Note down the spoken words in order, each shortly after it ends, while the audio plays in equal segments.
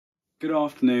Good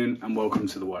afternoon and welcome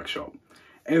to the workshop.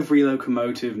 Every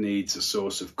locomotive needs a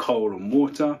source of coal and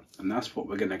water, and that's what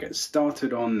we're going to get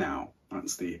started on now.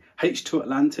 That's the H2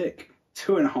 Atlantic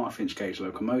 2.5 inch gauge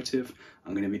locomotive.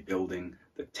 I'm going to be building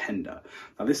the tender.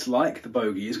 Now this, like the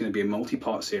bogie, is going to be a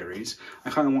multi-part series. I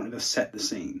kind of wanted to set the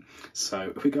scene.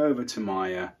 So if we go over to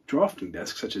my drafting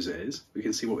desk, such as it is, we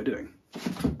can see what we're doing.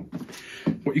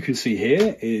 What you can see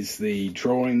here is the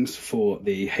drawings for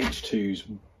the H2's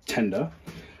tender.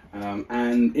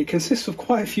 And it consists of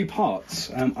quite a few parts.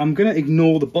 I'm going to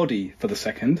ignore the body for the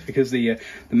second because the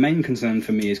main concern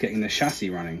for me is getting the chassis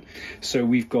running. So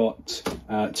we've got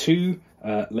two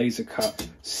laser cut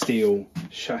steel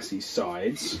chassis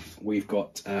sides. We've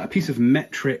got a piece of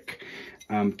metric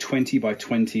 20 by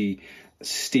 20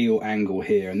 steel angle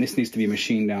here, and this needs to be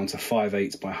machined down to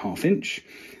 5/8 by 1/2 inch,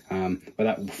 but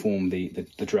that will form the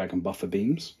drag and buffer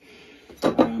beams.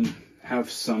 Have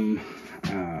some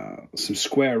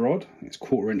square rod. It's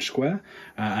 1/4 inch square,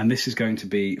 and this is going to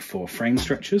be for frame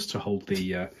stretchers to hold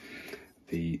the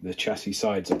chassis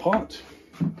sides apart.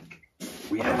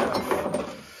 We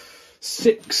have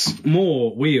 6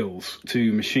 more wheels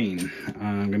to machine.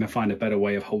 I'm going to find a better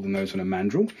way of holding those on a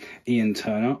mandrel. Ian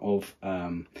Turner of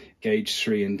Gauge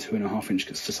 3 and 2.5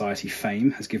 inch Society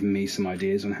fame has given me some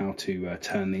ideas on how to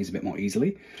turn these a bit more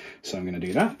easily, so I'm going to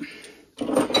do that.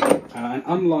 And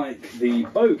unlike the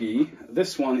bogie,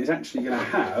 this one is actually going to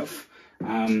have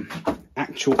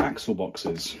actual axle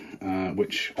boxes,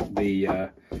 which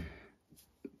the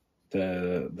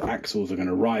axles are going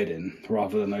to ride in,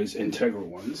 rather than those integral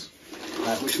ones,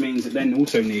 which means it then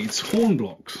also needs horn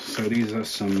blocks. So these are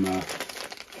some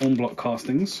horn block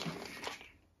castings.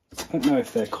 I don't know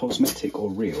if they're cosmetic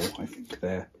or real. I think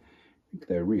they're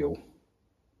real.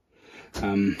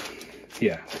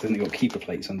 Yeah, then they've got keeper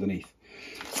plates underneath.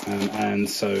 And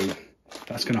so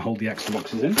that's going to hold the axle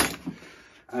boxes in.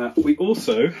 We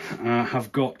also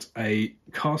have got a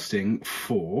casting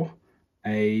for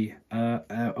a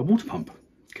water pump,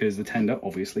 because the tender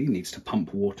obviously needs to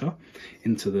pump water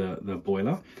into the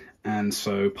boiler, and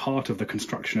so part of the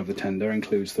construction of the tender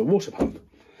includes the water pump.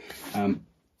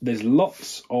 There's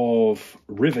lots of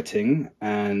riveting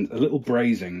and a little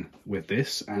brazing with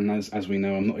this, and as we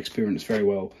know, I'm not experienced very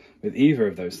well with either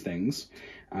of those things.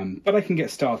 But I can get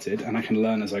started and I can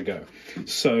learn as I go.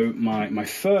 So my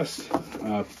first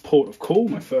port of call,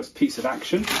 my first piece of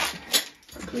action,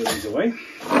 I'll clear these away,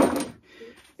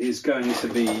 is going to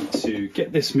be to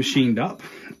get this machined up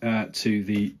to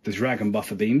the drag and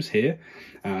buffer beams here,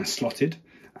 slotted,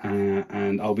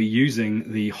 and I'll be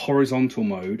using the horizontal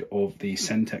mode of the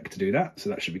Centec to do that, so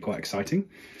that should be quite exciting.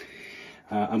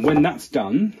 And when that's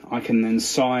done, I can then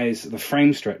size the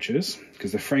frame stretchers,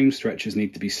 because the frame stretchers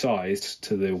need to be sized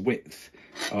to the width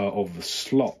of the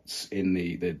slots in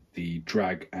the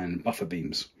drag and buffer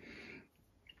beams.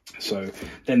 So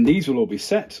then these will all be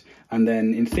set, and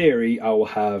then in theory I will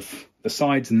have the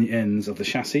sides and the ends of the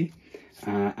chassis,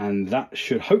 and that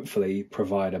should hopefully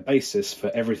provide a basis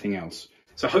for everything else.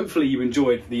 So hopefully you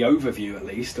enjoyed the overview, at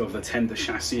least, of the tender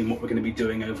chassis and what we're going to be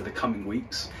doing over the coming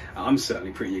weeks. I'm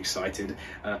certainly pretty excited.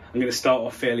 I'm going to start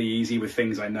off fairly easy with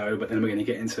things I know, but then we're going to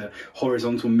get into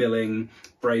horizontal milling,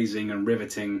 brazing and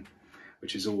riveting,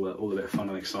 which is all a bit fun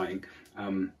and exciting.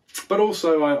 But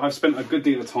also I've spent a good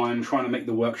deal of time trying to make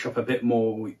the workshop a bit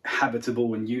more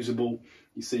habitable and usable.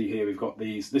 You see here we've got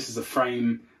these. This is a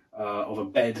frame of a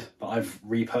bed that I've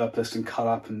repurposed and cut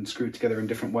up and screwed together in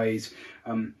different ways.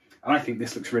 And I think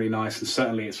this looks really nice, and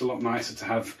certainly it's a lot nicer to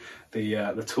have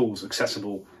the tools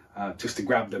accessible just to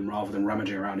grab them rather than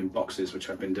rummaging around in boxes,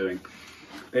 which I've been doing.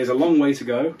 There's a long way to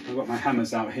go. I've got my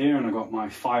hammers out here and I've got my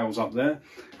files up there,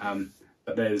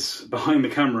 but there's behind the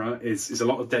camera is a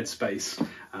lot of dead space,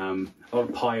 a lot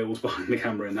of piles behind the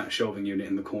camera in that shelving unit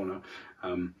in the corner,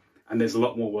 and there's a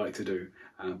lot more work to do.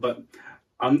 But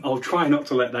I'll try not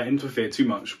to let that interfere too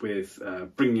much with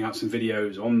bringing out some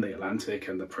videos on the Atlantic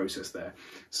and the process there.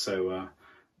 So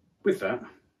with that,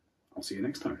 I'll see you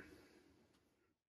next time.